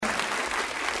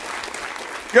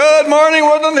Good morning,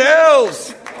 Woodland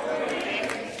Hills.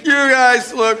 You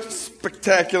guys look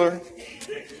spectacular.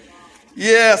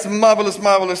 Yes, marvelous,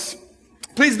 marvelous.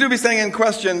 Please do be sending in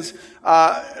questions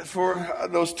for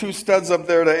those two studs up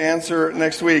there to answer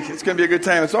next week. It's going to be a good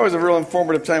time. It's always a real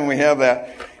informative time when we have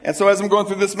that. And so as I'm going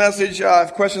through this message,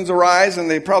 if questions arise, and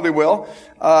they probably will,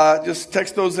 just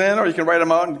text those in, or you can write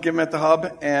them out and give them at the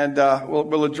hub, and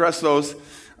we'll address those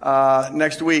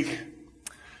next week.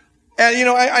 And, you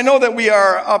know, I know that we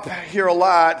are up here a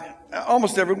lot,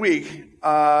 almost every week,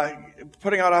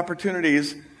 putting out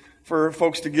opportunities for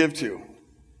folks to give to.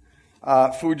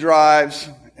 Food drives,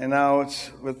 and now it's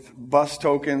with bus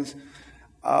tokens.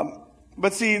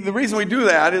 But see, the reason we do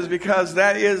that is because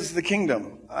that is the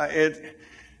kingdom.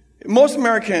 Most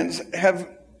Americans have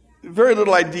very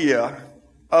little idea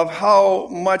of how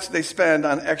much they spend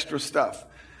on extra stuff,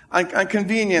 on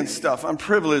convenience stuff, on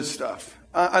privilege stuff,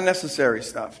 unnecessary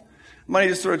stuff. Money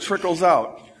just sort of trickles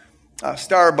out.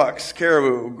 Starbucks,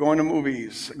 Caribou, going to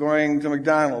movies, going to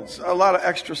McDonald's, a lot of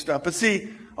extra stuff. But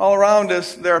see, all around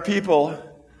us, there are people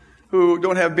who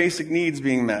don't have basic needs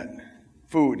being met.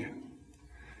 Food,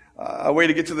 a way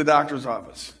to get to the doctor's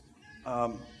office.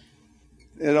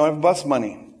 They don't have bus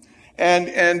money.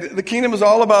 And the kingdom is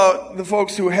all about the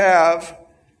folks who have,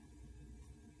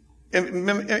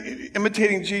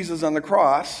 imitating Jesus on the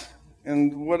cross,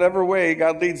 in whatever way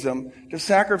God leads them, to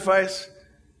sacrifice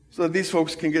so that these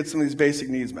folks can get some of these basic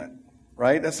needs met.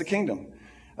 Right? That's the kingdom.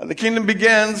 The kingdom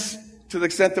begins to the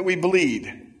extent that we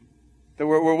bleed, that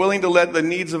we're willing to let the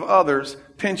needs of others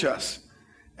pinch us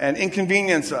and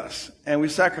inconvenience us, and we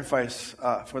sacrifice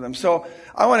for them. So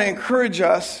I want to encourage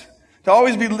us to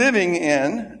always be living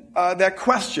in that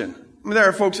question. I mean, there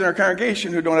are folks in our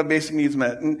congregation who don't have basic needs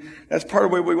met, and that's part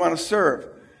of the way we want to serve.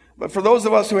 But for those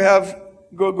of us who have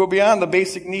go beyond the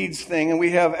basic needs thing, and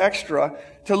we have extra,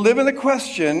 to live in the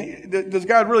question, does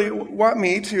God really want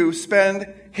me to spend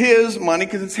His money,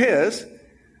 because it's His,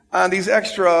 on these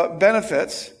extra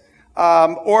benefits,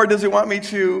 or does He want me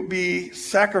to be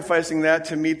sacrificing that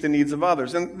to meet the needs of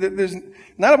others? And there's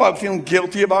not about feeling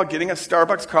guilty about getting a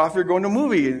Starbucks coffee or going to a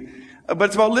movie, but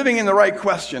it's about living in the right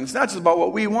question. It's not just about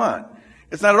what we want.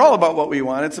 It's not at all about what we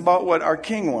want. It's about what our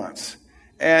King wants.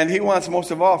 And He wants most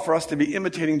of all for us to be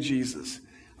imitating Jesus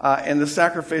in the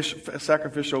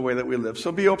sacrificial way that we live.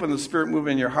 So be open to the Spirit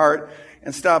moving in your heart,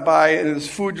 and stop by. And this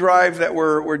food drive that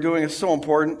we're doing is so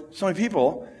important. So many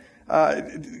people,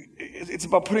 it's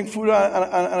about putting food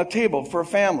on a table for a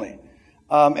family.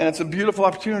 And it's a beautiful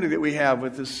opportunity that we have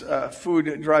with this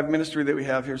food drive ministry that we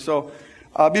have here. So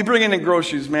be bringing in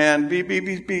groceries, man.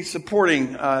 Be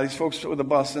supporting these folks with the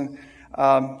bus. And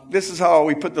this is how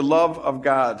we put the love of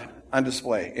God on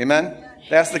display. Amen?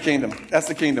 That's the kingdom. That's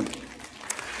the kingdom.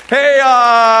 Hey,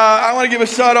 I want to give a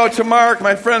shout out to Mark,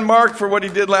 my friend Mark, for what he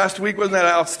did last week. Wasn't that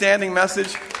an outstanding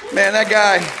message? Man, that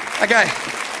guy.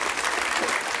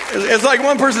 It's like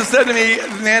one person said to me,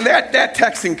 man, that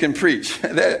Texan can preach.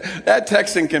 that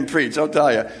Texan can preach, I'll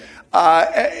tell you.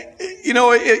 You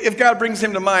know, if God brings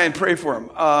him to mind, pray for him.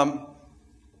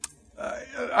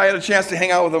 I had a chance to hang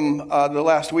out with him the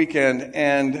last weekend,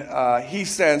 and he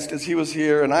sensed as he was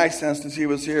here, and I sensed as he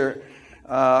was here,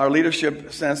 our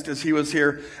leadership sensed as he was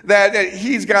here, that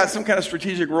he's got some kind of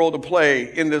strategic role to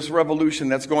play in this revolution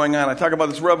that's going on. I talk about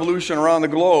this revolution around the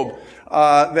globe,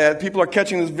 that people are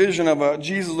catching this vision of a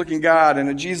Jesus-looking God and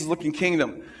a Jesus-looking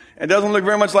kingdom. It doesn't look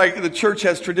very much like the church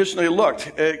has traditionally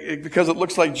looked, because it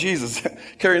looks like Jesus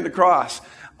carrying the cross.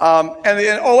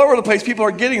 And all over the place, people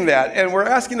are getting that. And we're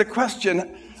asking the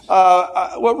question,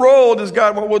 what role does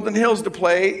God want Woodland Hills to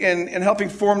play in helping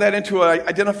form that into an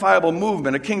identifiable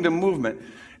movement, a kingdom movement?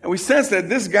 And we sense that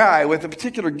this guy, with the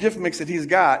particular gift mix that he's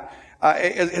got,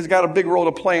 has got a big role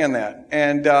to play in that.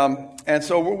 And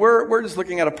so we're just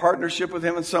looking at a partnership with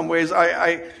him in some ways.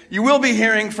 You will be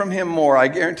hearing from him more, I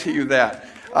guarantee you that.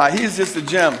 He's just a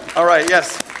gem. All right,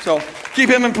 yes. So keep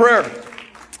him in prayer.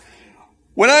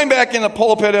 When I'm back in the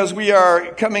pulpit, as we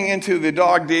are coming into the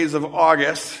dog days of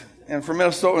August, and for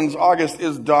Minnesotans, August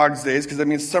is Dogs Days, because that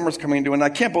means summer's coming to an end. I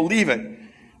can't believe it.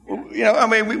 You know, I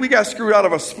mean, we got screwed out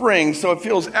of a spring, so it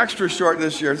feels extra short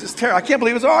this year. It's just terrible. I can't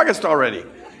believe it's August already.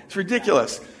 It's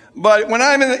ridiculous. But when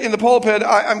I'm in the pulpit,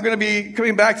 I'm going to be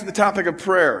coming back to the topic of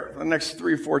prayer the next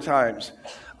 3 or 4 times.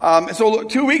 So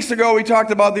 2 weeks ago, we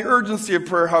talked about the urgency of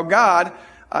prayer, how God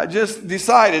just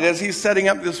decided, as He's setting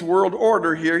up this world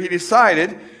order here, He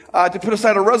decided to put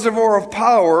aside a reservoir of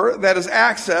power that is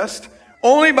accessed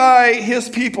only by His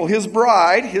people, His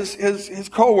bride, His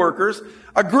co-workers,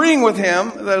 agreeing with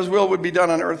Him that His will would be done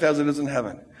on earth as it is in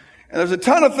heaven. And there's a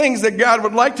ton of things that God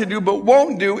would like to do but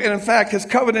won't do, and in fact has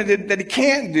covenanted that he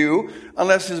can't do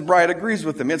unless his bride agrees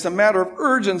with him. It's a matter of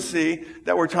urgency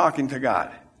that we're talking to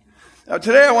God. Now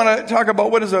today I want to talk about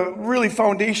what is a really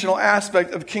foundational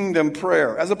aspect of kingdom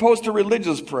prayer, as opposed to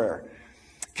religious prayer.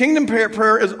 Kingdom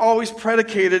prayer is always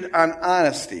predicated on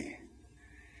honesty.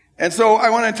 And so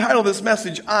I want to entitle this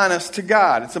message, Honest to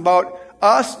God. It's about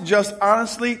us just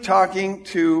honestly talking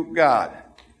to God.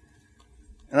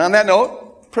 And on that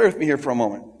note, pray with me here for a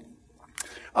moment.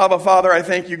 Abba, Father, I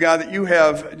thank you, God, that you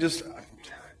have just,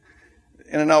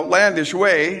 in an outlandish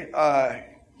way,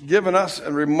 given us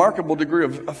a remarkable degree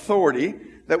of authority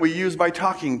that we use by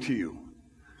talking to you.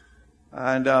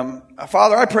 And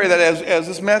Father, I pray that as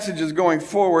this message is going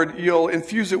forward, you'll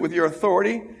infuse it with your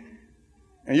authority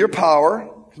and your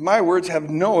power. Because my words have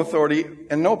no authority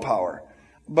and no power.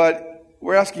 But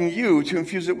we're asking you to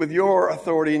infuse it with your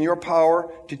authority and your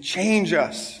power to change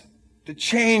us.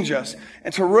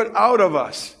 And to root out of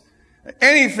us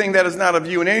anything that is not of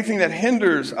you and anything that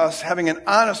hinders us having an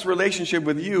honest relationship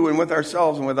with you and with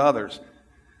ourselves and with others.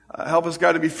 Help us,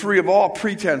 God, to be free of all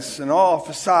pretense and all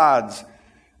facades.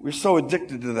 We're so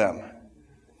addicted to them.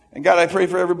 And God, I pray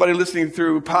for everybody listening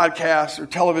through podcasts or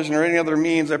television or any other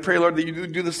means. I pray, Lord, that you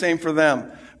do the same for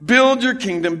them. Build your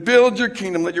kingdom.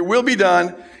 Let your will be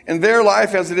done in their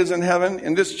life as it is in heaven,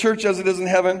 in this church as it is in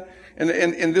heaven,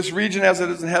 in this region as it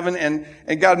is in heaven.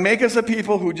 And God, make us a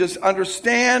people who just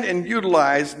understand and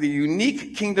utilize the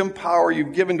unique kingdom power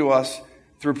you've given to us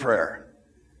through prayer.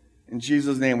 In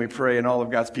Jesus' name we pray, and all of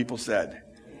God's people said,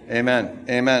 Amen.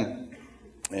 Amen.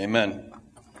 Amen.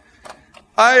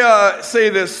 I say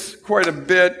this quite a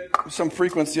bit, some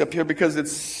frequency up here, because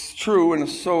it's true and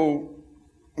it's so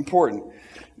important.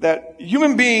 That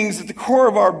human beings, at the core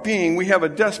of our being, we have a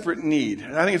desperate need.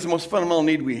 And I think it's the most fundamental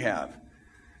need we have.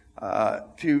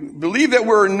 To believe that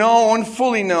we're known,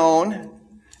 fully known,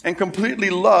 and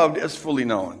completely loved as fully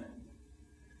known.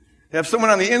 To have someone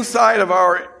on the inside of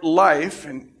our life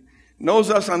and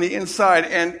knows us on the inside,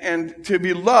 and to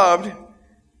be loved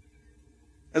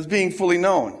as being fully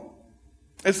known.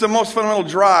 It's the most fundamental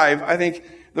drive, I think,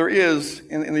 there is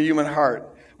in the human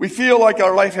heart. We feel like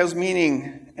our life has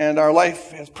meaning and our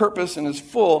life has purpose and is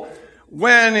full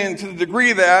when, and to the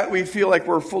degree that we feel like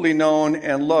we're fully known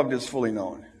and loved as fully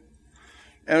known.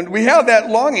 And we have that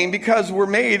longing because we're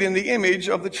made in the image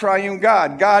of the triune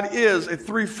God. God is a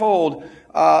threefold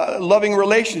loving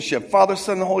relationship, Father,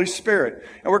 Son, and Holy Spirit.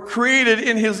 And we're created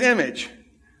in his image.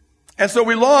 And so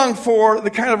we long for the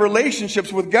kind of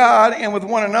relationships with God and with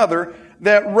one another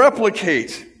that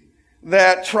replicate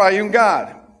that triune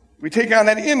God. We take on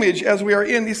that image as we are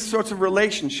in these sorts of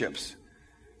relationships.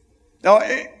 Now,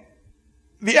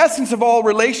 the essence of all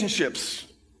relationships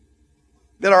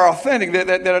that are authentic,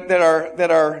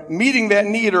 that are meeting that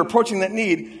need or approaching that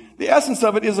need, the essence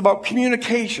of it is about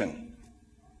communication.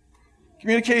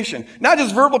 Communication. Not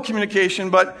just verbal communication,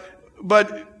 but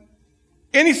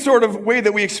any sort of way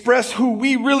that we express who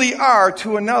we really are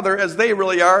to another as they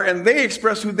really are, and they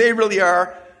express who they really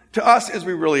are to us as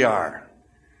we really are.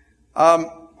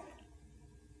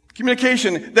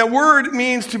 Communication. That word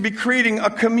means to be creating a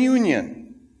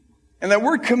communion. And that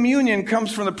word communion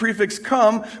comes from the prefix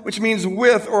come, which means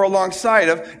with or alongside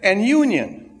of, and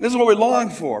union. This is what we long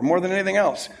for more than anything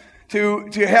else. To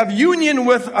have union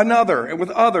with another and with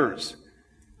others.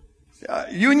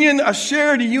 A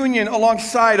shared union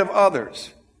alongside of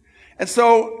others. And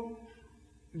so,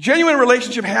 genuine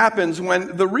relationship happens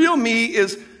when the real me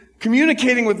is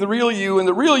communicating with the real you, and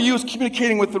the real you is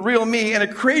communicating with the real me, and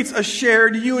it creates a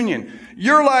shared union.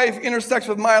 Your life intersects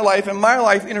with my life, and my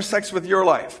life intersects with your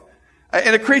life.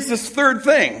 And it creates this third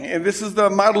thing, and this is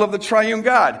the model of the triune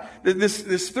God.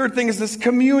 This third thing is this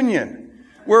communion,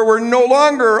 where we're no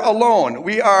longer alone.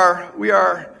 We are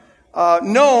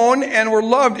known, and we're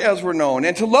loved as we're known.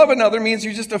 And to love another means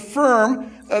you just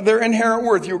affirm their inherent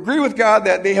worth. You agree with God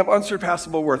that they have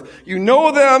unsurpassable worth. You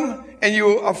know them, and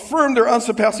you affirm their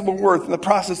unsurpassable worth in the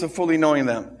process of fully knowing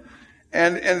them.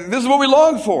 And this is what we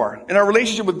long for in our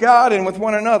relationship with God and with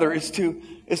one another, is to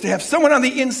have someone on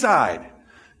the inside.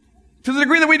 To the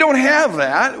degree that we don't have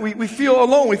that, we feel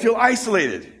alone, we feel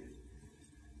isolated.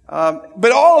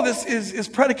 But all of this is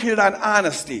predicated on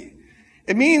honesty.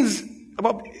 It means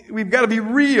we've got to be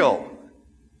real.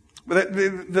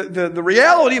 The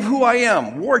reality of who I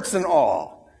am, warts and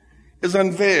all, is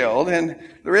unveiled. And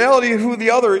the reality of who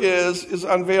the other is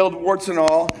unveiled, warts and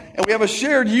all. And we have a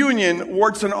shared union,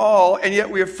 warts and all, and yet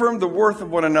we affirm the worth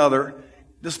of one another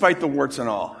despite the warts and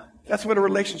all. That's what a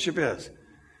relationship is.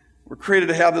 We're created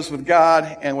to have this with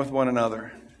God and with one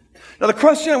another. Now, the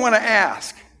question I want to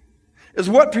ask is,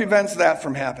 what prevents that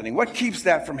from happening? What keeps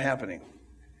that from happening?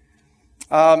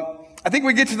 I think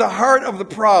we get to the heart of the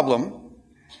problem.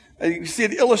 You see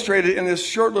it illustrated in this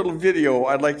short little video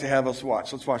I'd like to have us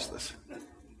watch. Let's watch this.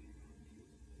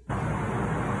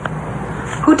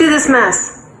 Who did this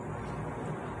mess?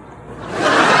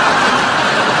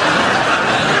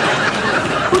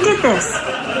 Who did this?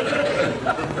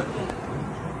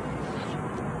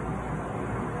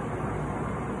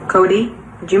 Cody,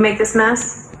 did you make this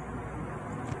mess?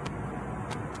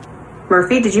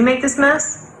 Murphy, did you make this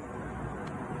mess?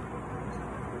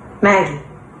 Maggie,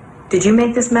 did you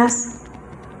make this mess?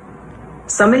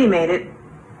 Somebody made it.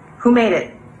 Who made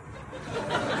it?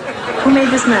 Who made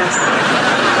this mess?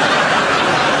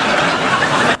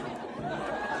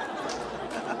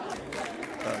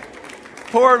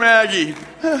 Poor Maggie.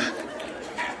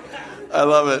 I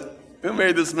love it. Who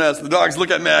made this mess? The dogs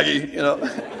look at Maggie, you know.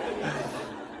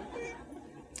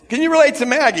 Can you relate to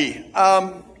Maggie?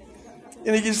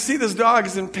 You can see this dog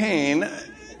is in pain.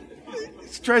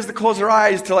 She tries to close her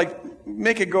eyes to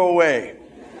make it go away.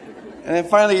 And then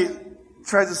finally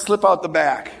tries to slip out the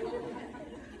back.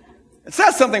 It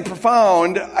says something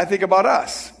profound, I think, about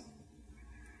us.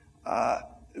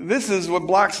 This is what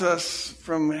blocks us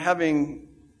from having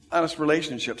honest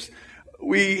relationships.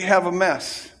 We have a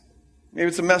mess. Maybe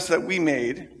it's a mess that we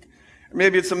made.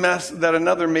 Maybe it's a mess that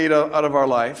another made out of our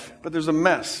life. But there's a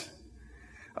mess.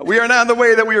 We are not the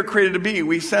way that we were created to be.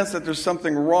 We sense that there's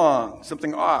something wrong,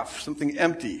 something off, something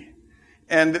empty.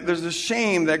 And there's a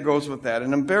shame that goes with that,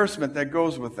 an embarrassment that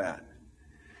goes with that.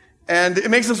 And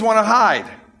it makes us want to hide.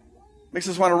 It makes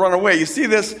us want to run away. You see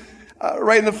this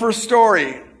right in the first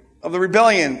story of the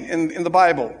rebellion in the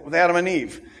Bible with Adam and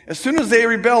Eve. As soon as they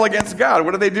rebel against God,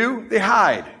 what do? They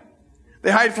hide.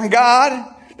 They hide from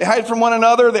God. They hide from one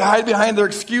another. They hide behind their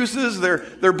excuses,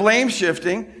 their blame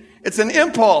shifting. It's an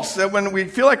impulse that when we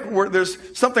feel like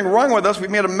there's something wrong with us,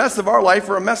 we've made a mess of our life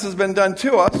or a mess has been done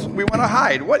to us, we want to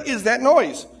hide. What is that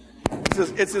noise?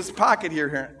 It's this pocket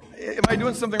here. Am I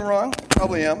doing something wrong?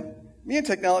 Probably am. Me and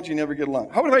technology never get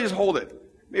along. How about if I just hold it?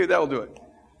 Maybe that will do it.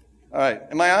 All right.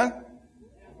 Am I on?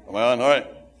 Am I on? All right.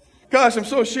 Gosh, I'm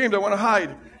so ashamed. I want to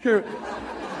hide. Here.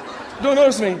 Don't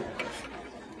notice me.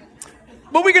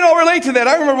 But we can all relate to that.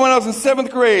 I remember when I was in 7th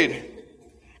grade.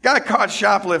 Got caught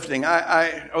shoplifting.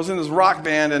 I was in this rock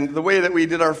band, and the way that we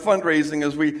did our fundraising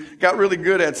is we got really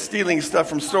good at stealing stuff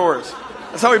from stores.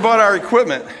 That's how we bought our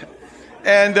equipment.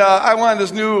 And I wanted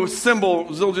this new cymbal,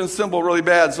 Zildjian cymbal, really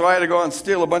bad, so I had to go out and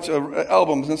steal a bunch of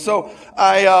albums. And so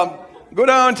I go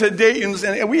down to Dayton's,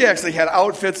 and we actually had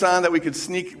outfits on that we could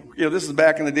sneak. You know, this is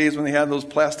back in the days when they had those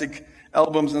plastic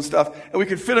albums and stuff, and we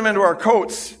could fit them into our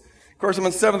coats. Of course, I'm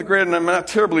in 7th grade, and I'm not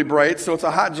terribly bright, so it's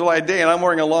a hot July day, and I'm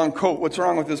wearing a long coat. What's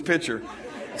wrong with this picture?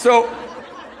 So,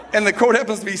 and the coat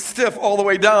happens to be stiff all the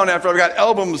way down after I've got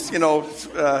albums,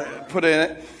 put in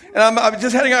it. And I'm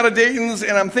just heading out of Dayton's,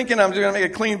 and I'm thinking I'm just going to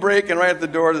make a clean break, and right at the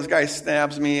door, this guy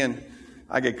stabs me, and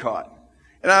I get caught.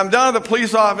 And I'm down at the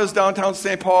police office downtown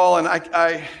St. Paul, and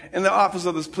I in the office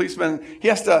of this policeman, he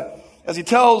has to, as he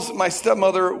tells my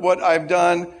stepmother what I've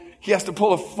done, he has to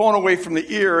pull the phone away from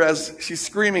the ear as she's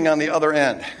screaming on the other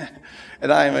end.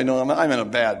 And I'm in a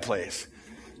bad place.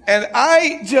 And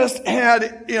I just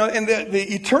had, in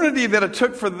the eternity that it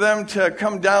took for them to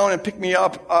come down and pick me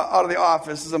up out of the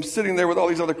office as I'm sitting there with all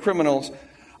these other criminals,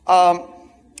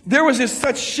 there was just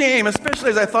such shame, especially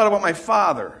as I thought about my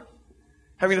father,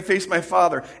 having to face my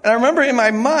father. And I remember in my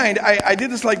mind, I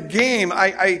did this game.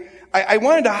 I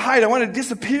wanted to hide. I wanted to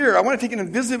disappear. I wanted to take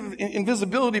an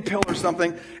invisibility pill or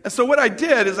something. And so what I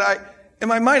did is in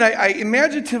my mind, I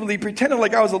imaginatively pretended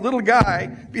like I was a little guy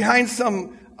behind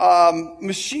some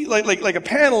machine, like a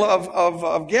panel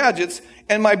of gadgets,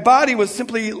 and my body was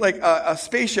simply like a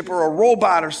spaceship or a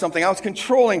robot or something. I was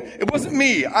controlling. It wasn't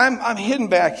me. I'm hidden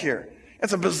back here.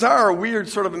 It's a bizarre, weird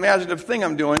sort of imaginative thing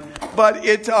I'm doing, but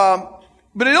it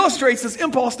illustrates this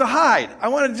impulse to hide. I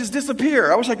want to just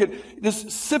disappear. I wish I could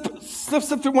just slip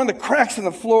through one of the cracks in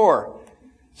the floor.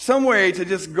 Some way to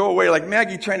just go away, like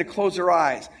Maggie trying to close her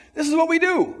eyes. This is what we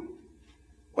do.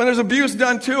 When there's abuse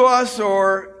done to us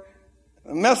or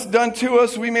a mess done to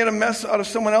us, we made a mess out of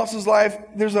someone else's life,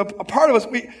 there's a part of us,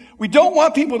 we don't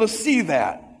want people to see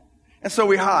that. And so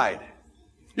we hide.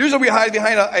 Usually we hide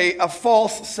behind a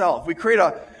false self. We create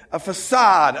a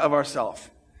facade of ourselves.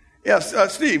 Yes,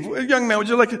 Steve, young man, would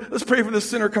you like to, let's pray for this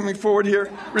sinner coming forward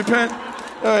here. Repent.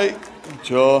 All right.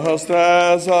 Just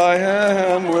as I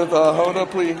am with a hold up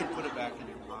plea. Put it back in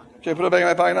your pocket. Should I put it back in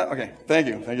my pocket now? Okay. Thank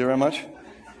you. Thank you very much.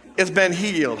 It's been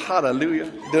healed.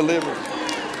 Hallelujah. Delivered.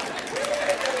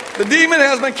 The demon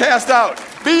has been cast out.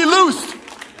 Be loosed.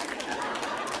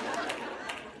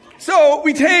 So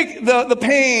we take the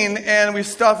pain and we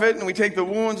stuff it, and we take the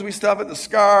wounds, we stuff it, the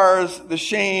scars, the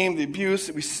shame, the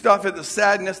abuse, we stuff it, the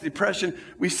sadness, depression,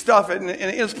 we stuff it. And in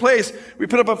its place, we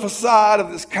put up a facade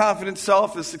of this confident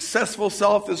self, this successful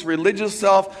self, this religious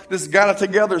self, this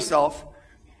got-it-together self,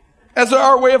 as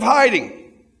our way of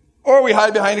hiding. Or we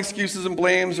hide behind excuses and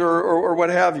blames or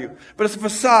what have you. But it's a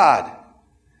facade.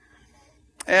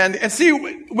 And see,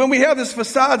 when we have this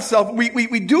facade self,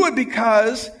 we do it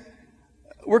because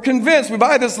we're convinced, we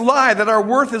buy this lie that our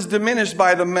worth is diminished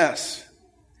by the mess.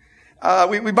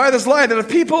 We buy this lie that if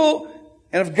people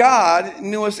and if God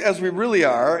knew us as we really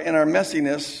are in our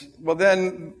messiness, well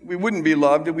then we wouldn't be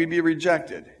loved and we'd be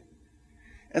rejected.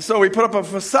 And so we put up a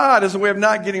facade as a way of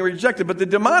not getting rejected. But the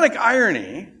demonic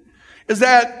irony is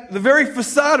that the very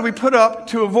facade we put up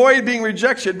to avoid being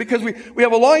rejected, because we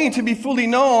have a longing to be fully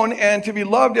known and to be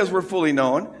loved as we're fully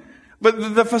known,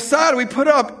 but the facade we put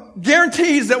up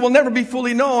guarantees that we'll never be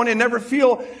fully known and never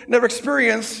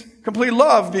experience complete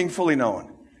love being fully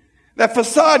known. That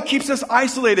facade keeps us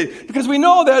isolated because we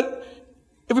know that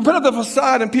if we put up the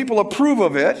facade and people approve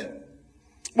of it,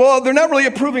 well, they're not really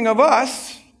approving of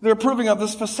us. They're approving of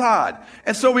this facade.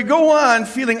 And so we go on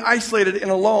feeling isolated and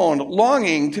alone,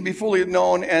 longing to be fully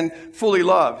known and fully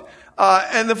loved.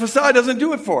 And the facade doesn't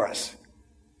do it for us.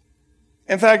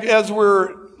 In fact, as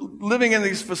we're living in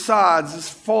these facades, this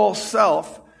false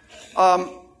self,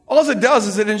 all it does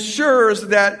is it ensures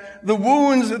that the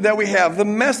wounds that we have, the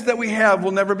mess that we have,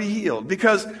 will never be healed.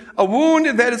 Because a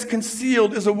wound that is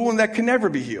concealed is a wound that can never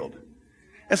be healed.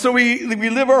 And so we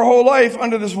live our whole life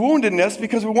under this woundedness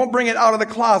because we won't bring it out of the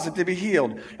closet to be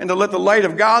healed and to let the light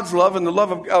of God's love and the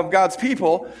love of God's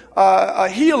people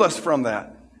heal us from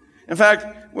that. In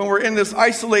fact, when we're in this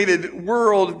isolated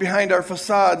world behind our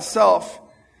facade self,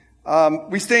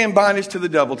 we stay in bondage to the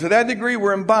devil. To that degree,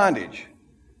 we're in bondage.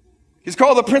 He's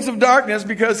called the Prince of Darkness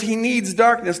because he needs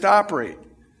darkness to operate.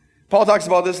 Paul talks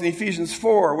about this in Ephesians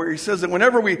 4, where he says that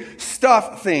whenever we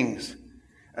stuff things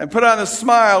and put on a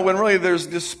smile when really there's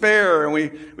despair, and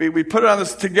we put on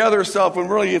this together self when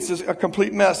really it's just a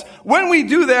complete mess. When we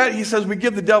do that, he says we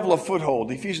give the devil a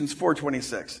foothold, Ephesians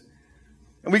 4:26.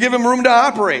 And we give him room to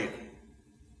operate.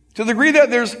 To the degree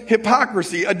that there's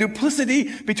hypocrisy, a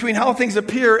duplicity between how things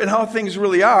appear and how things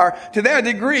really are, to that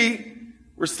degree,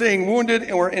 we're staying wounded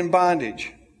and we're in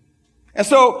bondage. And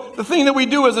so the thing that we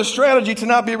do as a strategy to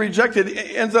not be rejected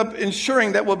ends up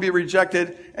ensuring that we'll be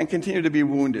rejected and continue to be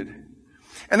wounded.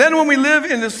 And then when we live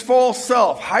in this false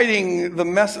self, hiding the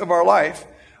mess of our life,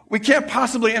 we can't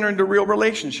possibly enter into real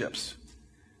relationships.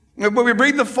 When we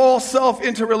bring the false self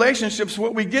into relationships,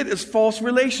 what we get is false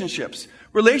relationships.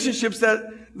 Relationships that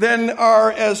then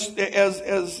are as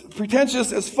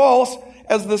pretentious, as false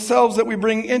as the selves that we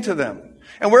bring into them.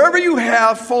 And wherever you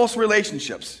have false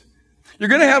relationships, you're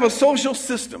going to have a social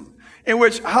system in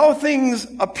which how things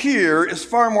appear is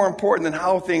far more important than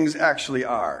how things actually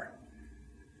are.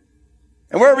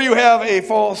 And wherever you have a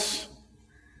false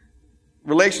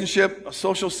relationship, a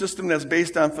social system that's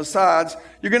based on facades,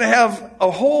 you're going to have a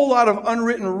whole lot of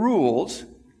unwritten rules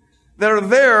that are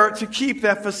there to keep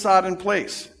that facade in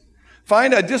place.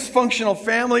 Find a dysfunctional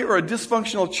family or a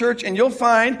dysfunctional church, and you'll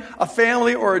find a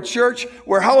family or a church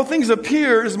where how things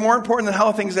appear is more important than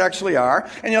how things actually are.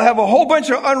 And you'll have a whole bunch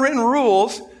of unwritten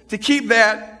rules to keep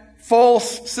that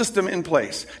false system in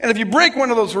place. And if you break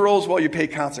one of those rules, well, you pay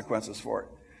consequences for it.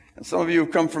 And some of you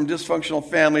who've come from dysfunctional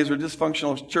families or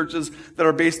dysfunctional churches that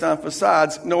are based on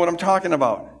facades know what I'm talking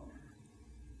about.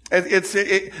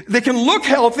 They can look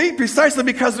healthy precisely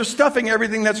because they're stuffing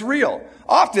everything that's real.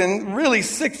 Often, really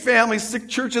sick families, sick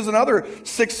churches, and other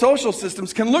sick social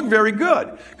systems can look very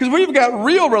good. Because when you've got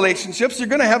real relationships, you're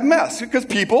going to have mess. Because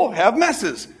people have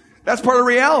messes. That's part of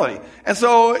reality. And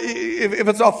so, if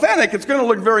it's authentic, it's going to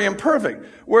look very imperfect.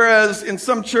 Whereas in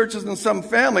some churches and some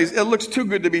families, it looks too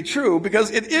good to be true because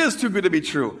it is too good to be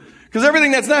true. Because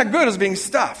everything that's not good is being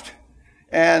stuffed.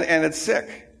 And it's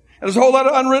sick. And there's a whole lot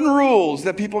of unwritten rules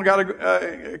that people got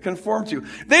to conform to.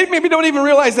 They maybe don't even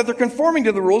realize that they're conforming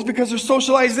to the rules because they're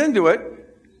socialized into it.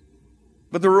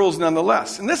 But the rules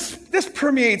nonetheless. And this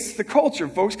permeates the culture,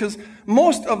 folks, because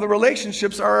most of the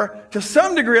relationships are, to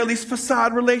some degree at least,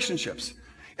 facade relationships.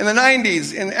 In the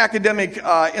 90s, in academic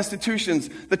institutions,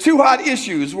 the two hot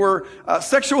issues were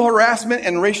sexual harassment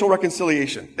and racial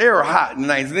reconciliation. They were hot in the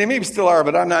 90s. They maybe still are,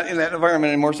 but I'm not in that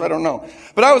environment anymore, so I don't know.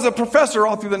 But I was a professor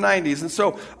all through the 90s, and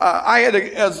so I had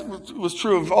to, as was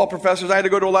true of all professors, I had to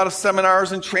go to a lot of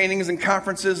seminars and trainings and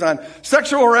conferences on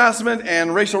sexual harassment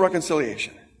and racial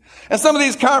reconciliation. And some of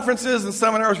these conferences and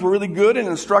seminars were really good and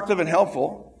instructive and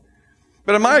helpful.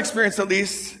 But in my experience, at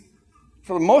least,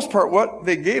 for the most part, what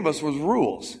they gave us was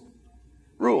rules.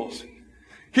 Rules.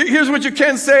 Here's what you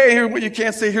can say, here's what you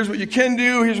can't say, here's what you can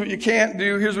do, here's what you can't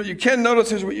do, here's what you can notice,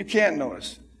 here's what you can't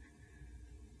notice.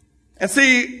 And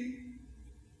see,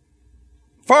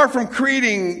 far from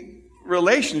creating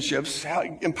relationships,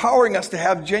 empowering us to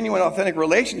have genuine, authentic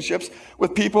relationships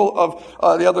with people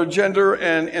of the other gender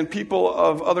and people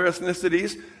of other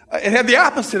ethnicities, it had the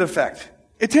opposite effect.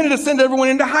 It tended to send everyone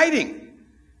into hiding.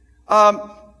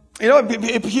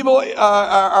 People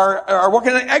are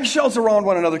walking on eggshells around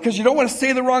one another because you don't want to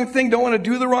say the wrong thing, don't want to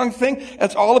do the wrong thing.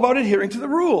 It's all about adhering to the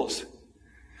rules.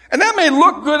 And that may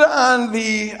look good on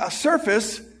the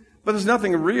surface, but there's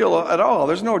nothing real at all.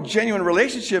 There's no genuine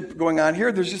relationship going on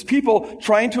here. There's just people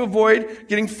trying to avoid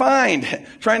getting fined,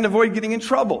 trying to avoid getting in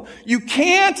trouble. You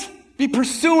can't be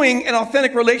pursuing an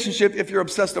authentic relationship if you're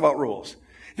obsessed about rules.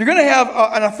 If you're going to have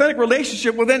an authentic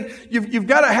relationship, well then you've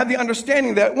got to have the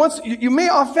understanding that once you may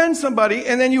offend somebody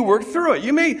and then you work through it.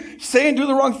 You may say and do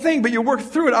the wrong thing, but you work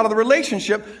through it out of the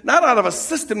relationship, not out of a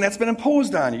system that's been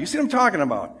imposed on you. You see what I'm talking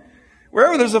about?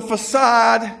 Wherever there's a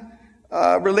facade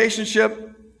relationship,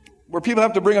 where people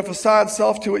have to bring a facade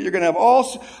self to it, you're going to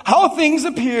have how things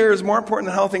appear is more important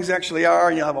than how things actually are,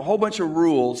 and you'll have a whole bunch of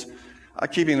rules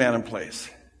keeping that in place.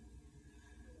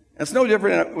 And it's no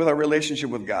different with our relationship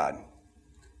with God.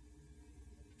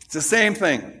 It's the same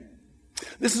thing.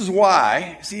 This is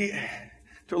why, see,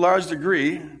 to a large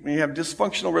degree, when you have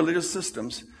dysfunctional religious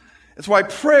systems, it's why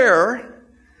prayer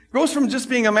goes from just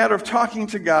being a matter of talking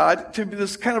to God to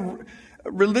this kind of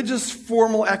religious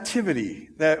formal activity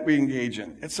that we engage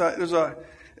in.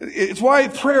 It's why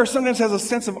prayer sometimes has a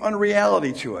sense of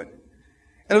unreality to it.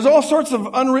 And there's all sorts of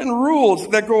unwritten rules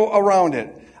that go around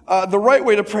it. The right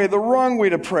way to pray, the wrong way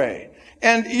to pray.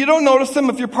 And you don't notice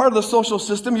them if you're part of the social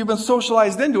system. You've been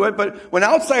socialized into it, but when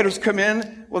outsiders come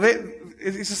in, well, it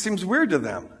just seems weird to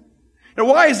them. Now,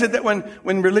 why is it that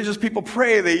when religious people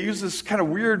pray, they use this kind of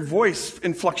weird voice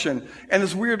inflection and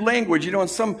this weird language? You know, in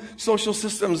some social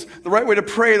systems, the right way to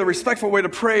pray, the respectful way to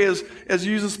pray is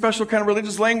you use a special kind of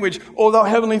religious language. O thou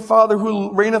heavenly Father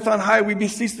who reigneth on high, we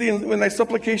beseech thee in thy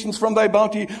supplications from thy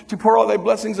bounty to pour out thy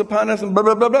blessings upon us, and blah,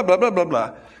 blah, blah, blah, blah, blah, blah,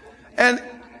 blah. And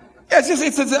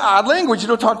it's an odd language. You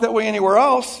don't talk that way anywhere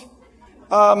else.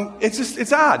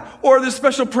 It's odd. Or there's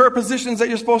special prayer positions that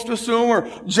you're supposed to assume, or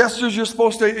gestures you're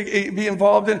supposed to be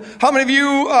involved in. How many of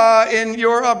you, in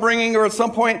your upbringing or at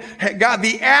some point got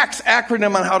the ACTS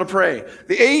acronym on how to pray?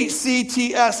 The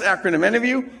ACTS acronym. Any of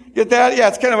you get that? Yeah,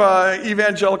 it's kind of an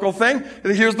evangelical thing.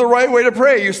 Here's the right way to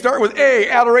pray. You start with A,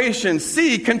 adoration,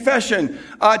 C, confession,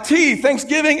 T,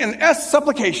 thanksgiving, and S,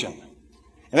 supplication.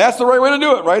 And that's the right way to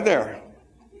do it right there.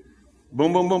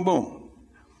 Boom, boom, boom, boom.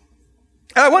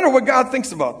 And I wonder what God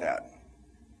thinks about that.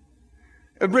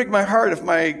 It would break my heart if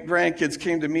my grandkids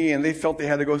came to me and they felt they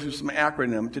had to go through some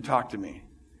acronym to talk to me.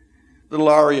 Little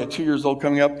Ari, at 2 years old,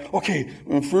 coming up, okay,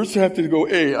 first I have to go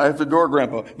A, I have to adore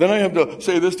Grandpa. Then I have to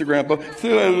say this to Grandpa.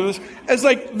 It's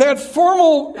like that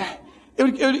formal,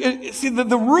 see,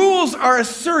 the rules are a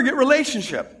surrogate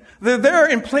relationship. They're there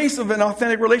in place of an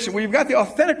authentic relationship. When you've got the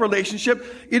authentic relationship,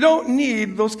 you don't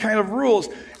need those kind of rules.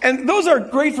 And those are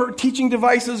great for teaching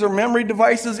devices or memory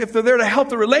devices if they're there to help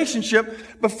the relationship,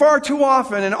 but far too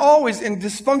often and always in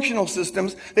dysfunctional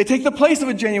systems, they take the place of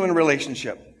a genuine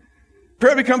relationship.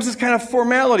 Prayer becomes this kind of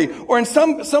formality. Or in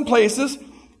some places,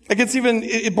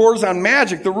 it borders on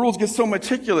magic. The rules get so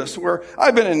meticulous, where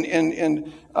I've been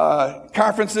in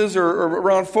conferences or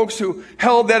around folks who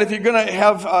held that if you're going to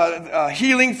have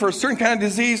healing for a certain kind of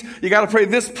disease, you got to pray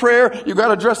this prayer, you got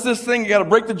to address this thing, you got to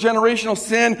break the generational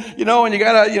sin, and you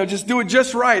got to just do it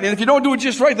just right. And if you don't do it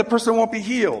just right, the person won't be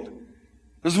healed.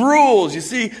 There's rules, you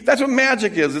see. That's what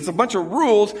magic is. It's a bunch of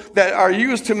rules that are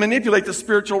used to manipulate the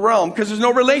spiritual realm because there's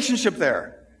no relationship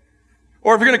there.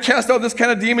 Or if you're going to cast out this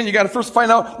kind of demon, you got to first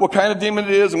find out what kind of demon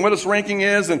it is and what its ranking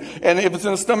is. And if it's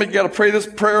in the stomach, you got to pray this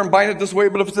prayer and bind it this way.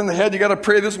 But if it's in the head, you got to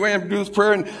pray this way and do this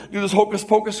prayer and do this hocus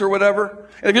pocus or whatever.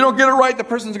 And if you don't get it right, the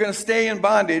person's going to stay in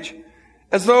bondage,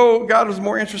 as though God was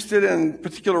more interested in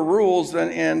particular rules than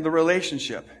in the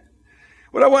relationship.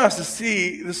 What I want us to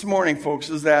see this morning,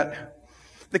 folks, is that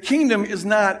the kingdom is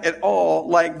not at all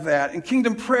like that. And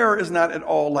kingdom prayer is not at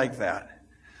all like that.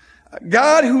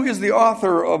 God, who is the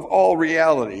author of all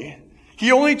reality,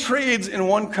 he only trades in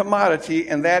one commodity,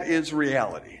 and that is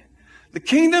reality. The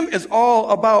kingdom is all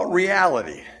about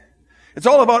reality. It's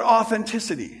all about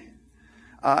authenticity.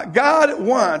 God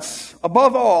wants,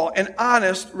 above all, an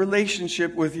honest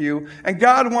relationship with you, and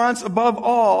God wants, above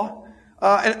all,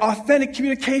 an authentic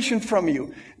communication from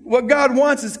you. What God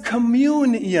wants is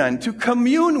communion, to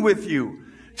commune with you,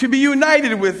 to be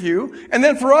united with you, and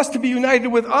then for us to be united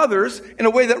with others in a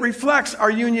way that reflects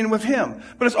our union with Him.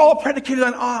 But it's all predicated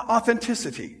on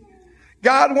authenticity.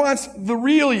 God wants the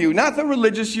real you, not the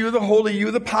religious you, the holy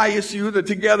you, the pious you, the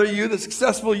together you, the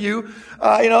successful you,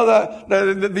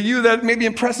 the you that maybe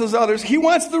impresses others. He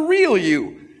wants the real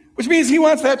you, which means he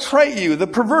wants that trite you, the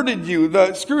perverted you,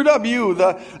 the screwed up you,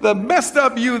 the messed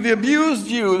up you, the abused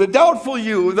you, the doubtful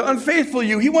you, the unfaithful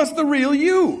you. He wants the real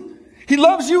you. He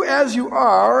loves you as you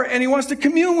are, and he wants to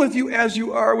commune with you as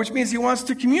you are, which means he wants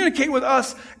to communicate with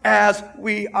us as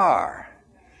we are.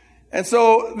 And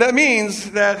so that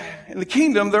means that in the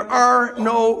kingdom, there are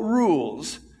no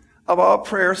rules about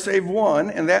prayer save one,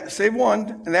 and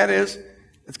that is,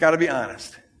 it's got to be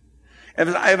honest.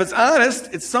 If it's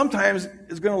honest, it sometimes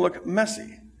is going to look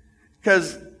messy.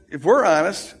 Because if we're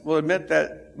honest, we'll admit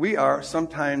that we are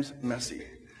sometimes messy.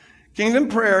 Kingdom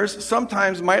prayers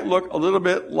sometimes might look a little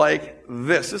bit like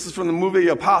this. This is from the movie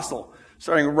Apostle,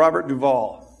 starring Robert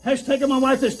Duvall. Has taken my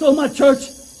wife, they stole my church.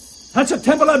 That's a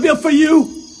temple I built for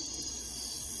you.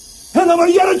 And I'm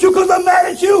going to yell at you because I'm mad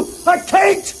at you. I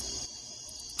can't.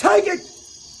 Take it.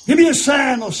 Give me a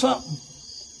sign or something.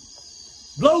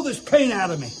 Blow this pain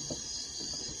out of me.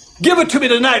 Give it to me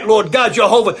tonight, Lord God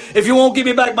Jehovah. If you won't give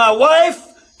me back my wife,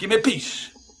 give me peace.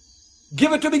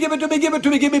 Give it to me, give it to me, give it to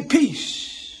me, give me peace.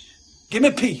 Give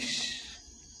me peace.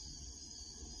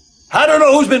 I don't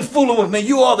know who's been fooling with me,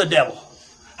 you or the devil.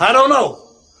 I don't know.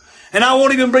 And I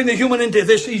won't even bring the human into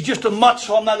this. He's just a mutt,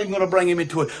 so I'm not even going to bring him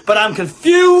into it. But I'm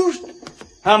confused.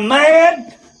 I'm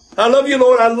mad. I love you,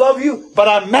 Lord. I love you. But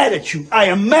I'm mad at you. I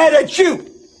am mad at you.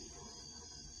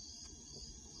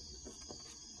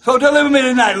 So deliver me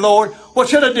tonight, Lord. What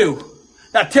should I do?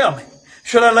 Now tell me.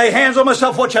 Should I lay hands on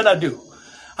myself? What should I do?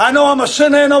 I know I'm a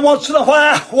sinner and I once in a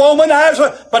while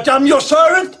womanizer, but I'm your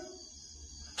servant.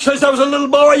 Since I was a little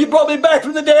boy, you brought me back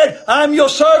from the dead. I'm your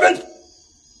servant.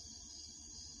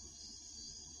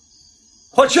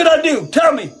 What should I do?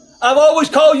 Tell me. I've always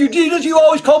called you Jesus. You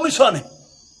always called me Sonny.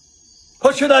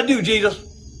 What should I do, Jesus?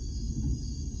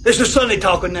 This is Sonny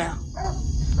talking now.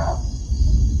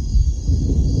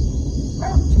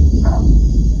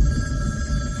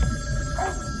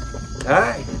 All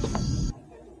right.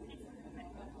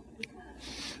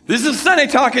 This is Sonny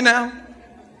talking now.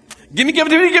 Give it to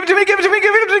me, give it to me, give it to me,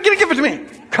 give it to me, give it to me.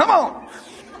 Come on.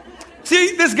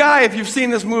 See, this guy, if you've seen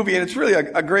this movie, and it's really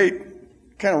a great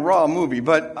kind of raw movie,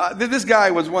 but this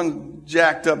guy was one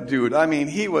jacked up dude. I mean,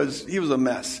 he was a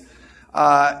mess.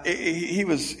 I've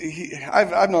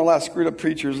known a lot of screwed up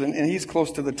preachers, and he's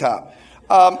close to the top.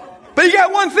 But he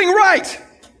got one thing right,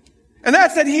 and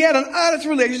that's that he had an honest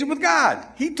relationship with God.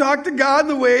 He talked to God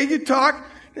the way you talk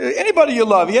anybody you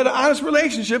love. He had an honest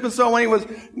relationship, and so when he was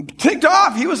ticked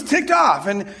off, he was ticked off,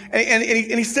 and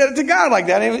he said it to God like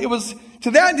that. And it was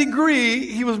to that degree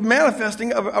he was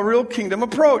manifesting a real kingdom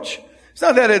approach. It's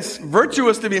not that it's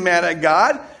virtuous to be mad at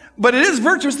God, but it is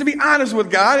virtuous to be honest with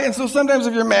God. And so sometimes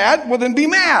if you're mad, well then be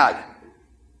mad.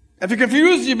 If you're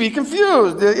confused, you be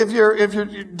confused. If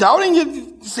you're doubting,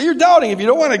 you say you're doubting. If you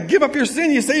don't want to give up your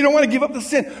sin, you say you don't want to give up the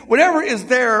sin. Whatever is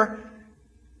there,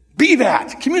 be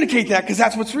that. Communicate that, because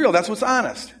that's what's real. That's what's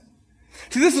honest.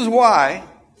 See, this is why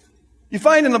you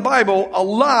find in the Bible a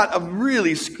lot of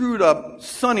really screwed up,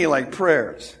 Sonny-like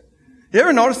prayers. You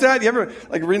ever notice that? You ever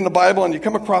reading the Bible and you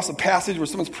come across a passage where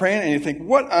someone's praying and you think,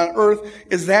 what on earth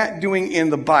is that doing in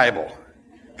the Bible?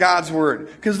 God's Word.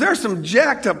 Because there's some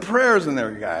jacked up prayers in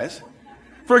there, you guys.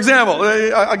 For example,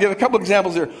 I'll give a couple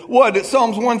examples here. One,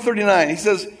 Psalms 139.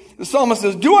 The psalmist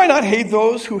says, do I not hate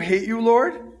those who hate you,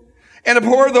 Lord? And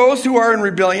abhor those who are in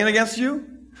rebellion against you?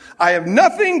 I have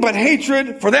nothing but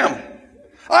hatred for them.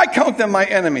 I count them my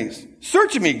enemies.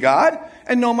 Search me, God,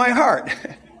 and know my heart.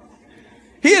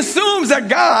 He assumes that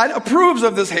God approves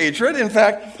of this hatred. In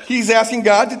fact, he's asking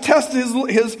God to test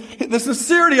the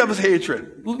sincerity of his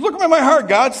hatred. Look at my heart,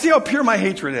 God. See how pure my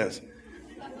hatred is.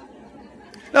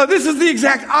 Now, this is the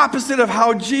exact opposite of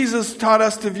how Jesus taught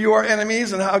us to view our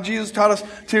enemies and how Jesus taught us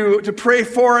to pray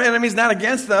for our enemies, not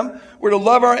against them. We're to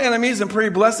love our enemies and pray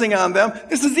blessing on them.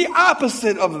 This is the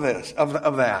opposite of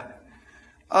that.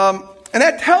 And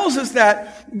that tells us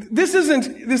that this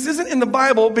isn't in the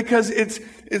Bible because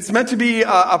it's meant to be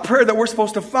a prayer that we're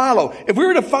supposed to follow. If we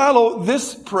were to follow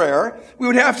this prayer, we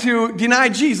would have to deny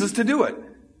Jesus to do it.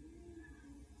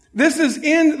 This is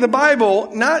in the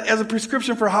Bible, not as a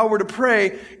prescription for how we're to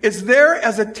pray. It's there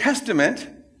as a testament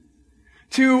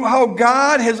to how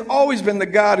God has always been the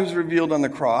God who's revealed on the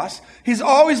cross. He's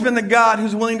always been the God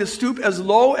who's willing to stoop as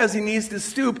low as he needs to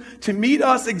stoop to meet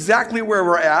us exactly where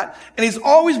we're at. And he's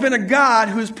always been a God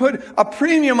who's put a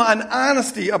premium on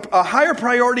honesty, a higher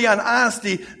priority on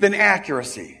honesty than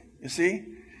accuracy. You see?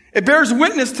 It bears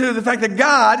witness to the fact that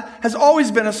God has always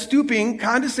been a stooping,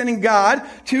 condescending God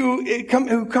who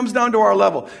comes down to our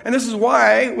level. And this is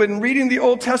why, when reading the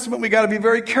Old Testament, we got to be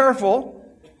very careful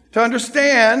to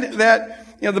understand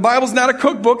that the Bible's not a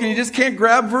cookbook, and you just can't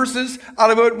grab verses out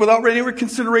of it without any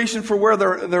consideration for where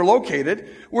they're located.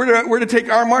 We're to take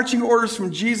our marching orders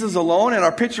from Jesus alone and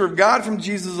our picture of God from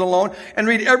Jesus alone and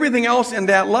read everything else in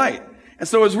that light. And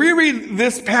so as we read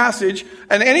this passage,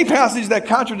 and any passage that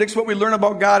contradicts what we learn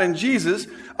about God and Jesus,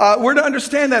 we're to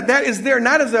understand that is there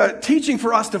not as a teaching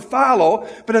for us to follow,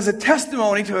 but as a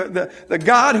testimony to the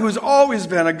God who's always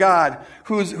been a God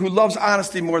who loves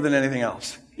honesty more than anything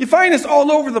else. You find this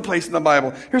all over the place in the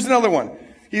Bible. Here's another one.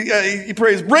 He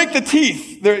prays, break the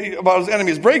teeth about his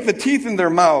enemies. Break the teeth in their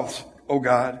mouths, O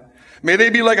God. May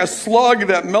they be like a slug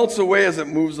that melts away as it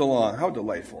moves along. How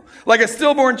delightful. Like a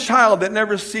stillborn child that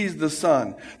never sees the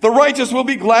sun. The righteous will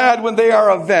be glad when they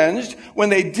are avenged, when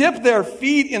they dip their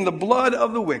feet in the blood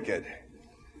of the wicked.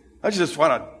 I just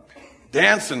want to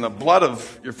dance in the blood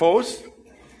of your foes.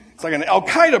 It's like an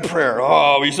Al-Qaeda prayer.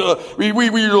 Oh, we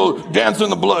will dance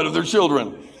in the blood of their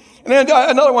children. And then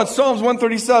another one, Psalms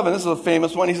 137. This is a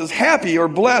famous one. He says, happy or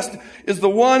blessed is the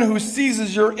one who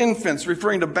seizes your infants,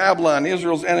 referring to Babylon,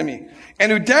 Israel's enemy,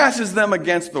 and who dashes them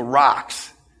against the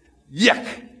rocks. Yuck.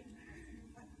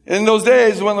 In those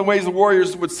days, one of the ways the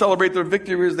warriors would celebrate their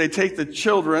victory is they take the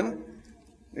children.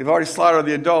 They've already slaughtered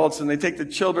the adults, and they take the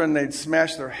children and they'd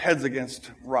smash their heads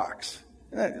against rocks.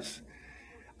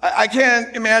 I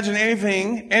can't imagine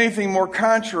anything more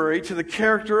contrary to the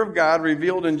character of God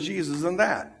revealed in Jesus than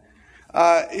that.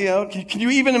 Can you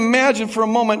even imagine for a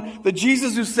moment the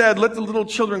Jesus who said, let the little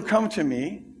children come to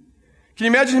me? Can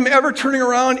you imagine him ever turning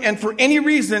around and for any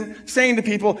reason saying to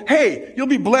people, hey, you'll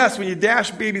be blessed when you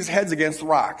dash babies' heads against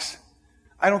rocks?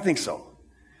 I don't think so.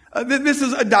 This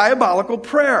is a diabolical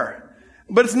prayer.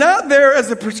 But it's not there as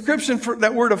a prescription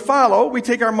that we're to follow. We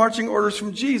take our marching orders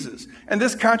from Jesus. And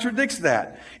this contradicts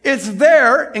that. It's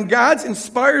there in God's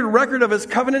inspired record of his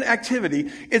covenant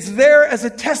activity. It's there as a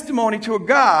testimony to a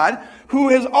God who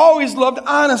has always loved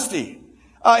honesty.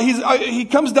 He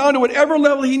comes down to whatever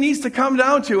level he needs to come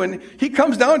down to, and he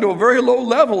comes down to a very low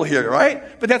level here,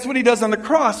 right? But that's what he does on the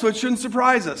cross, so it shouldn't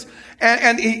surprise us.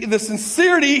 And the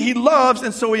sincerity he loves,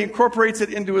 and so he incorporates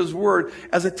it into his word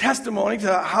as a testimony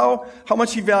to how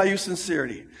much he values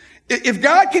sincerity. If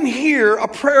God can hear a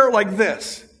prayer like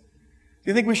this,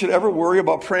 do you think we should ever worry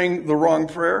about praying the wrong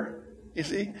prayer? You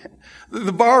see?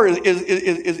 The bar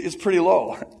is pretty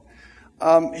low.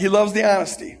 He loves the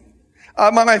honesty.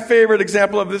 My favorite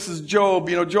example of this is Job.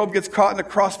 Job gets caught in the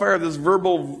crossfire of this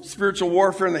verbal spiritual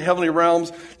warfare in the heavenly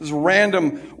realms, this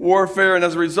random warfare, and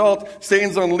as a result,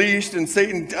 Satan's unleashed, and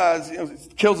Satan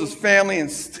kills his family and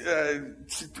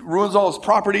ruins all his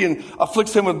property and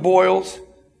afflicts him with boils.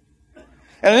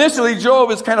 And initially, Job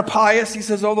is kind of pious. He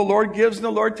says, oh, the Lord gives and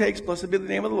the Lord takes. Blessed be the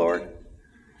name of the Lord.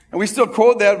 And we still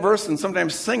quote that verse and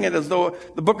sometimes sing it as though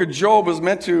the book of Job was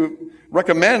meant to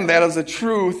recommend that as a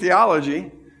true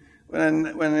theology. When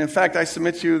in fact I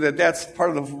submit to you that that's part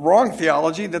of the wrong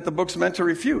theology that the book's meant to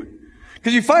refute.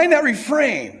 Because you find that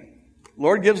refrain,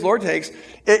 Lord gives, Lord takes,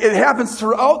 it happens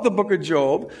throughout the book of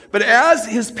Job, but as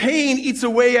his pain eats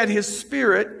away at his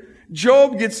spirit,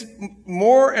 Job gets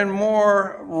more and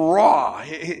more raw.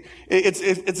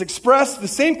 It's expressed, the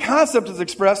same concept is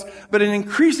expressed, but in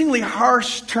increasingly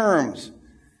harsh terms. To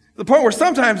the point where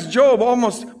sometimes Job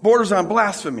almost borders on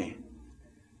blasphemy.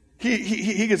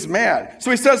 He gets mad.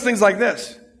 So he says things like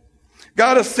this.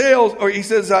 God assails, or he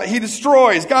says,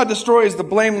 God destroys the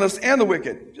blameless and the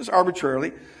wicked, just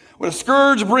arbitrarily. When a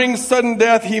scourge brings sudden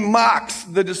death, he mocks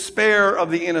the despair of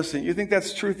the innocent. You think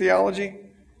that's true theology?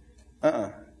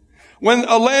 When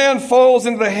a land falls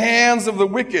into the hands of the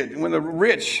wicked, when the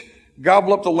rich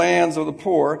gobble up the lands of the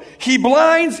poor, he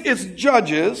blinds its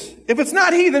judges. If it's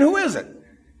not he, then who is it?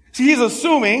 See, he's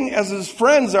assuming, as his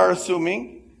friends are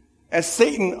assuming, as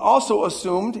Satan also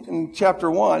assumed in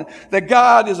chapter 1, that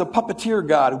God is a puppeteer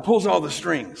God who pulls all the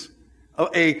strings,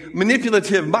 a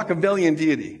manipulative Machiavellian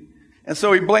deity. And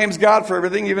so he blames God for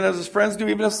everything, even as his friends do,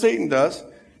 even as Satan does.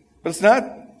 But it's not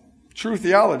true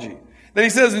theology. Then he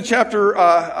says in chapter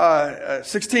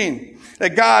 16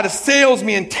 that God assails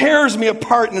me and tears me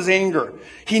apart in his anger.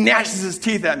 He gnashes his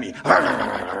teeth at me. He's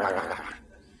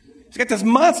got this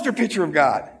monster picture of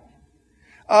God.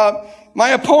 My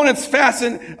opponent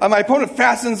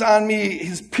fastens on me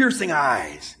his piercing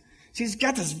eyes. See, he's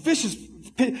got this vicious,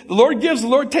 the Lord gives, the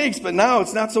Lord takes, but now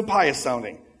it's not so pious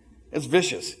sounding. It's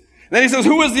vicious. And then he says,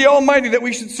 who is the Almighty that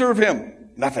we should serve him?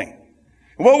 Nothing.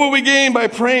 And what will we gain by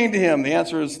praying to him? The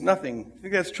answer is nothing. You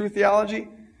think that's true theology?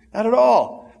 Not at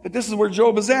all. But this is where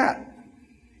Job is at.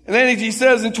 And then he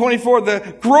says in 24,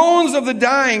 the groans of the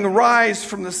dying rise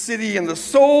from the city, and the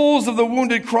souls of the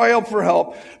wounded cry out for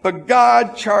help. But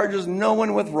God charges no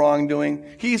one with wrongdoing.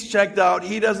 He's checked out.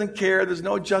 He doesn't care. There's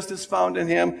no justice found in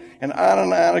him. And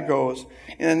on it goes.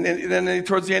 And then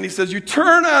towards the end he says, you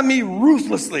turn on me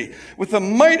ruthlessly. With the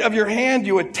might of your hand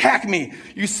you attack me.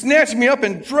 You snatch me up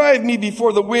and drive me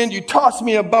before the wind. You toss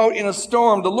me about in a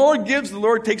storm. The Lord gives, the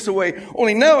Lord takes away.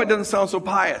 Only now it doesn't sound so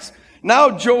pious.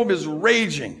 Now Job is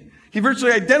raging. He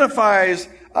virtually identifies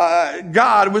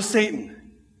God with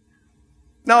Satan.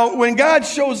 Now, when God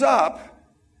shows up,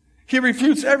 he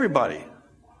refutes everybody.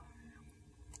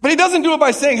 But he doesn't do it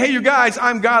by saying, hey, you guys,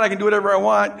 I'm God, I can do whatever I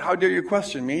want. How dare you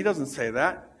question me? He doesn't say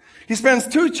that. He spends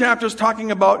 2 chapters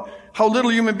talking about how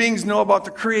little human beings know about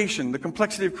the creation, the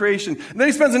complexity of creation. And then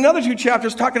he spends another 2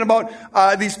 chapters talking about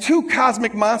these 2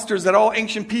 cosmic monsters that all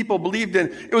ancient people believed in.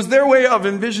 It was their way of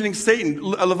envisioning Satan,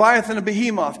 a Leviathan and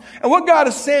Behemoth. And what God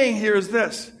is saying here is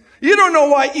this. You don't know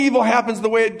why evil happens the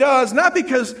way it does, not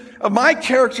because of my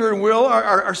character and will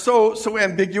are so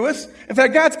ambiguous. In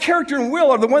fact, God's character and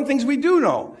will are the one things we do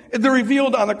know. They're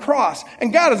revealed on the cross.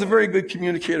 And God is a very good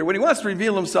communicator. When he wants to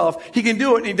reveal himself, he can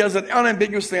do it, and he does it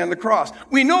unambiguously on the cross.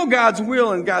 We know God's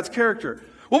will and God's character.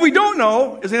 What we don't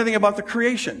know is anything about the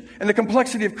creation and the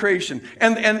complexity of creation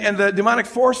and the demonic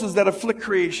forces that afflict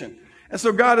creation. And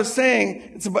so God is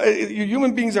saying, you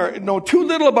human beings know too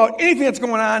little about anything that's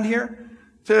going on here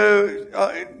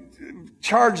to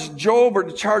charge Job or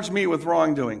to charge me with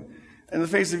wrongdoing. In the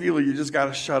face of evil, you just got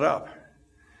to shut up.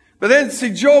 But then,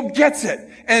 see, Job gets it.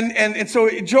 And so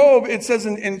Job, it says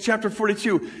in chapter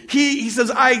 42, he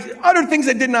says, I uttered things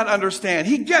I did not understand.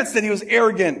 He gets that he was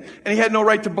arrogant and he had no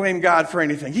right to blame God for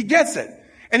anything. He gets it.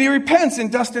 And he repents in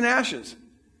dust and ashes.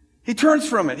 He turns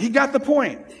from it. He got the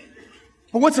point.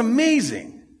 But what's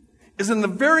amazing is in the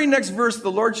very next verse,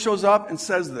 the Lord shows up and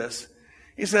says this.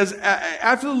 He says,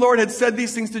 after the Lord had said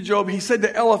these things to Job, he said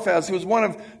to Eliphaz, who was one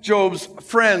of Job's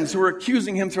friends who were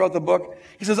accusing him throughout the book,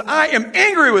 he says, I am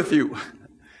angry with you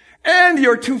and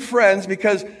your 2 friends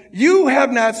because you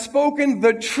have not spoken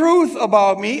the truth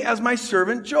about me as my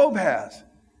servant Job has.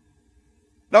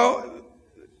 Now,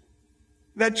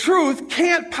 that truth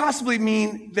can't possibly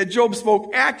mean that Job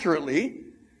spoke accurately,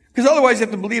 because otherwise you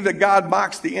have to believe that God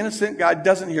mocks the innocent, God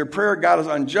doesn't hear prayer, God is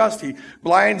unjust, he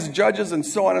blinds judges, and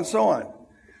so on and so on.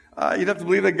 You'd have to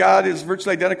believe that God is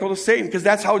virtually identical to Satan, because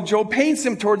that's how Job paints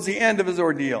him towards the end of his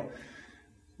ordeal.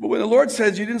 But when the Lord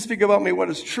says, you didn't speak about me what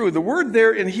is true, the word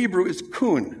there in Hebrew is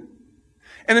kun.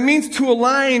 And it means to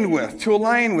align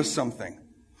with something.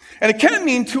 And it can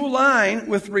mean to align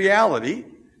with reality,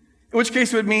 in which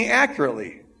case it would mean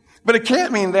accurately. But it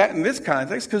can't mean that in this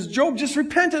context, because Job just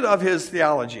repented of his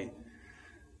theology.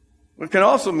 What it can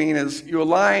also mean is you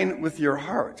align with your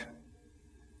heart.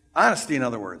 Honesty, in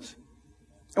other words.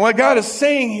 And what God is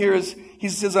saying here is, he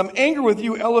says, I'm angry with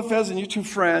you, Eliphaz, and you 2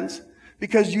 friends,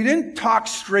 because you didn't talk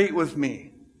straight with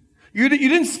me. You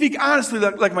didn't speak honestly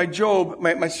like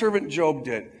my servant Job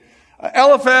did.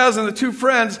 Eliphaz and the 2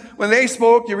 friends, when they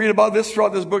spoke, you read about this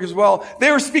throughout this book as well,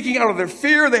 they were speaking out of their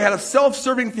fear. They had a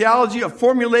self-serving theology, a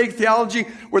formulaic theology,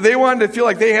 where they wanted to feel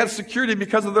like they had security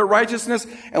because of their righteousness.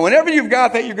 And whenever you've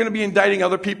got that, you're going to be indicting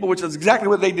other people, which is exactly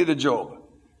what they did to Job.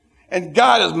 And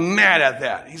God is mad at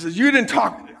that. He says, you didn't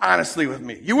talk honestly with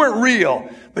me. You weren't real,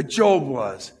 but Job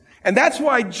was. And that's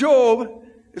why Job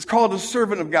is called a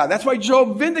servant of God. That's why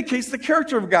Job vindicates the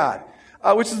character of God,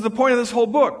 which is the point of this whole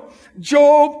book.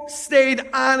 Job stayed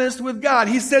honest with God.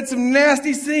 He said some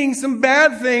nasty things, some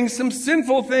bad things, some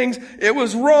sinful things. It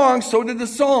was wrong. So did the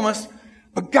psalmist.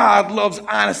 But God loves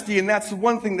honesty, and that's the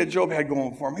one thing that Job had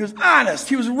going for him. He was honest.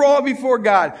 He was raw before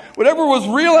God. Whatever was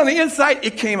real on the inside,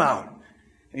 it came out.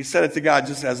 And he said it to God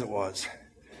just as it was.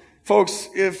 Folks,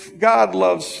 if God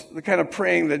loves the kind of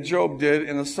praying that Job did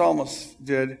and the psalmist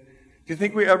did, do you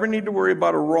think we ever need to worry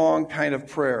about a wrong kind of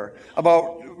prayer,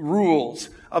 about rules,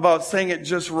 about saying it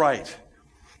just right?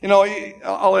 You know,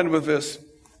 I'll end with this.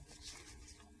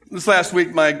 This last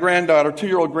week, my granddaughter,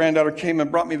 2-year-old granddaughter, came and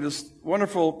brought me this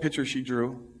wonderful picture she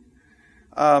drew.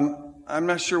 I'm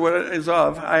not sure what it is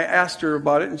of. I asked her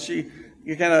about it, and she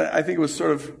kind of, I think it was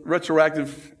sort of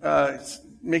retroactive,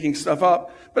 making stuff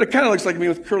up. But it kind of looks like me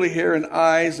with curly hair and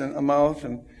eyes and a mouth,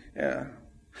 and yeah.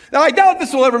 Now, I doubt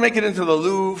this will ever make it into the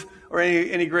Louvre or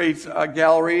any great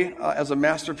gallery as a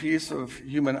masterpiece of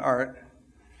human art.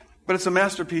 But it's a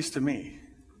masterpiece to me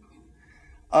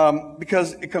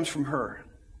because it comes from her.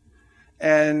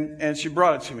 And she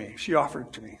brought it to me. She offered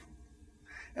it to me.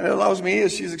 And it allows me,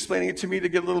 as she's explaining it to me, to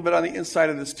get a little bit on the inside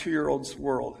of this 2-year-old's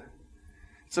world.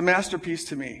 It's a masterpiece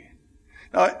to me.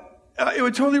 Now, it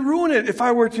would totally ruin it if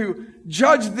I were to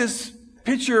judge this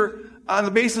picture on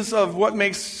the basis of what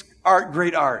makes art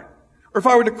great art. Or if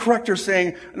I were to correct her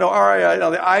saying, no, Aria,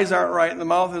 no, the eyes aren't right and the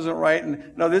mouth isn't right,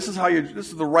 and no, this is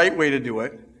the right way to do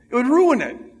it, it would ruin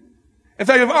it. In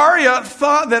fact, if Aria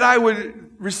thought that I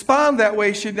would respond that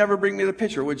way, she'd never bring me the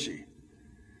picture, would she?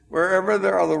 Wherever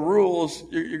there are the rules,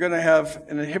 you're going to have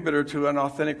an inhibitor to an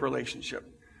authentic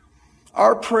relationship.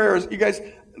 Our prayers, you guys,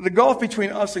 the gulf between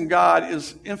us and God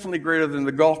is infinitely greater than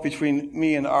the gulf between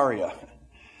me and Aria.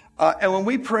 And when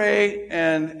we pray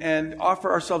and offer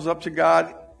ourselves up to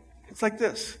God, it's like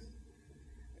this.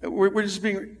 We're just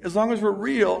being, as long as we're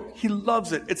real, He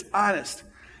loves it. It's honest.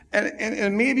 And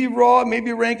it may be raw, it may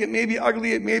be rank, it may be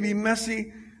ugly, it may be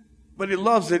messy, but He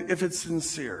loves it if it's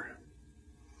sincere.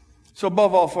 So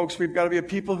above all, folks, we've got to be a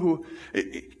people who,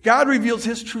 God reveals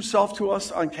His true self to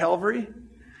us on Calvary.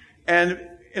 And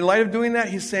in light of doing that,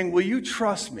 He's saying, will you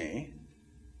trust me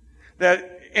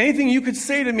that anything you could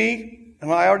say to me,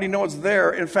 and I already know it's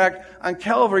there. In fact, on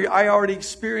Calvary, I already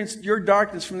experienced your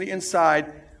darkness from the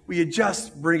inside. Will you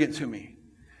just bring it to me?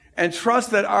 And trust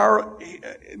that our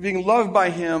being loved by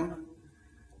Him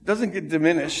doesn't get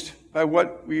diminished by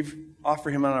what we've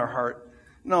offered Him on our heart.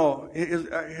 No,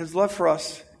 His love for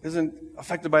us isn't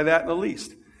affected by that in the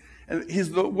least. And He's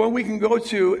the one we can go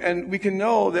to, and we can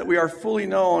know that we are fully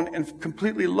known and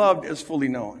completely loved as fully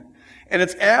known. And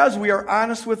it's as we are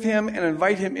honest with Him and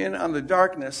invite Him in on the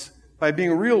darkness by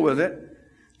being real with it,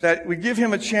 that we give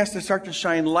Him a chance to start to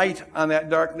shine light on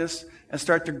that darkness and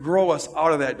start to grow us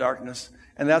out of that darkness.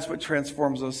 And that's what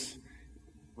transforms us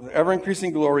with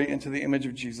ever-increasing glory into the image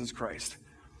of Jesus Christ.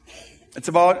 It's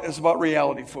about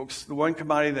reality, folks, the one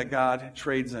commodity that God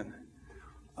trades in.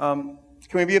 Can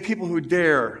we be a people who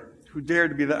dare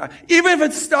to be that? Even if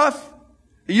it's stuff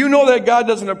you know that God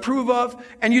doesn't approve of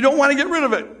and you don't want to get rid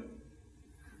of it.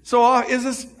 So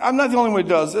I'm not the only one who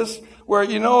does this, where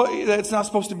you know that it's not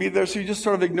supposed to be there, so you just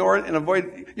sort of ignore it and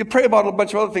avoid. You pray about a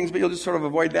bunch of other things, but you'll just sort of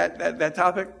avoid that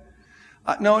topic.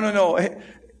 No.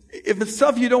 If it's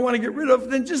stuff you don't want to get rid of,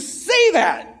 then just say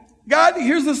that. God,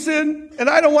 here's the sin, and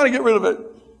I don't want to get rid of it.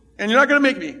 And you're not going to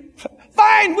make me.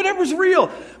 Fine, whatever's real.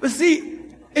 But see,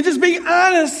 and just being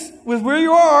honest with where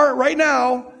you are right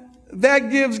now, that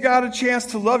gives God a chance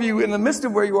to love you in the midst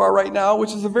of where you are right now,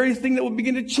 which is the very thing that will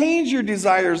begin to change your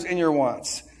desires and your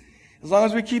wants. As long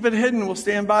as we keep it hidden, we'll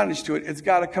stay in bondage to it. It's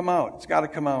got to come out. It's got to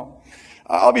come out.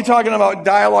 I'll be talking about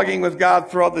dialoguing with God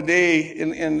throughout the day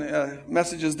in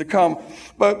messages to come.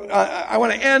 But I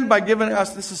want to end by giving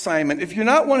us this assignment. If you're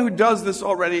not one who does this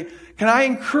already, can I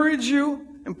encourage you,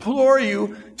 implore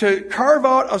you to carve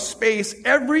out a space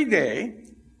every day.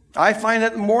 I find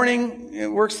that the morning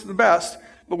it works the best.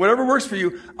 But whatever works for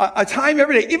you, a time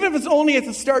every day, even if it's only at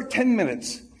the start 10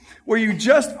 minutes, where you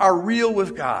just are real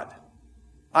with God.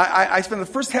 I spend the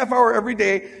first half hour every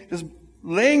day just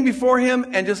laying before Him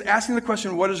and just asking the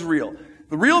question, what is real?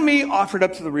 The real me offered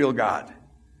up to the real God.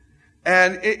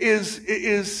 And it's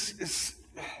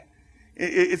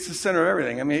the center of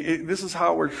everything. I mean, this is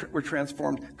how we're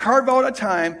transformed. Carve out a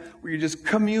time where you just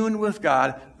commune with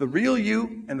God, the real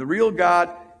you and the real God,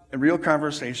 and real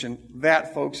conversation.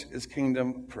 That, folks, is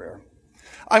kingdom prayer.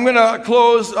 I'm going to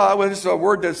close with this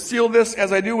word to seal this,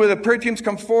 as I do with the prayer teams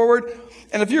come forward.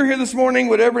 And if you're here this morning,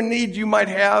 whatever need you might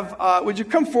have, would you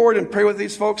come forward and pray with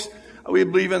these folks? We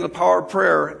believe in the power of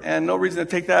prayer, and no reason to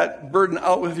take that burden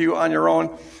out with you on your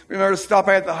own. Remember to stop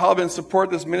by at the hub and support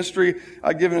this ministry,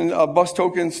 giving bus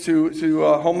tokens to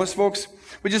homeless folks.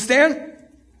 Would you stand?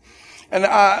 And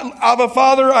Abba,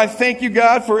 Father, I thank you,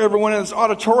 God, for everyone in this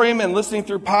auditorium and listening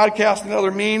through podcasts and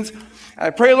other means.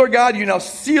 I pray, Lord God, you now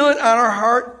seal it on our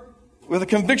heart with a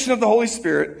conviction of the Holy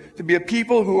Spirit to be a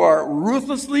people who are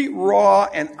ruthlessly raw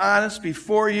and honest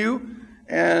before you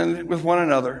and with one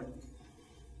another.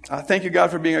 Thank you,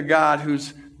 God, for being a God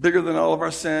who's bigger than all of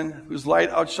our sin, whose light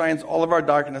outshines all of our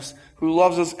darkness, who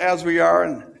loves us as we are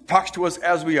and talks to us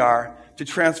as we are to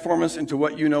transform us into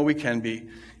what you know we can be.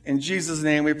 In Jesus'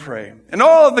 name we pray. And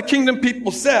all of the kingdom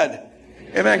people said,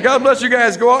 amen. God bless you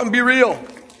guys. Go out and be real.